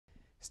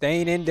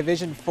Staying in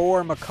Division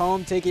 4,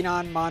 McComb taking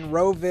on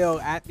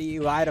Monroeville at the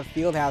Elida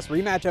Fieldhouse.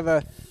 Rematch of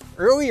a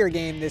earlier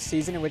game this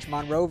season in which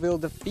Monroeville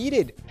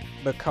defeated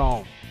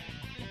McComb.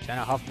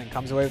 Jenna Huffman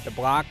comes away with the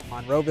block.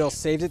 Monroeville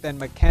saves it, then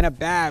McKenna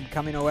Babb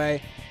coming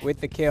away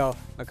with the kill.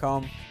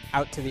 McComb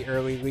out to the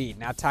early lead.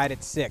 Now tied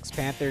at 6.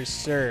 Panthers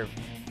serve.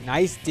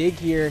 Nice dig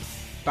here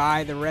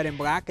by the red and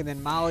black, and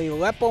then Molly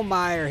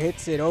Leppelmeyer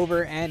hits it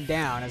over and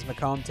down as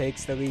McComb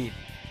takes the lead.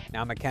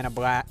 Now McKenna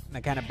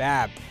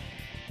Babb.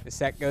 The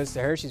set goes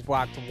to her. She's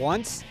blocked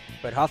once,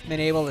 but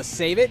Huffman able to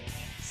save it.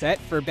 Set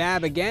for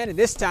Babb again, and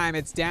this time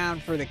it's down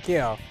for the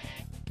kill.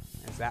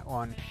 As that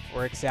one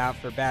works out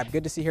for Babb.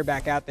 Good to see her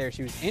back out there.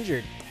 She was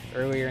injured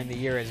earlier in the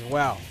year as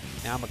well.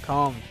 Now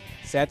McComb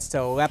sets to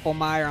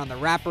Leppelmeyer on the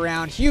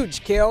wraparound.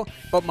 Huge kill,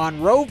 but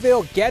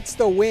Monroeville gets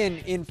the win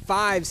in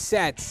 5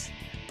 sets.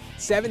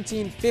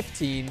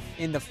 17-15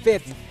 in the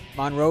 5th.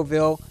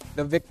 Monroeville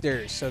the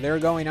victors. So they're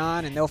going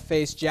on, and they'll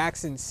face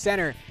Jackson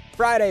Center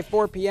Friday,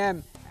 4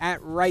 p.m.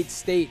 at Wright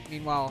State.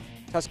 Meanwhile,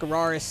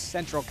 Tuscarawas,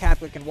 Central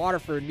Catholic, and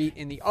Waterford meet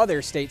in the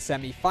other state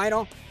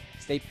semifinal.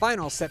 State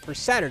final set for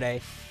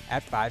Saturday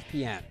at 5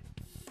 p.m.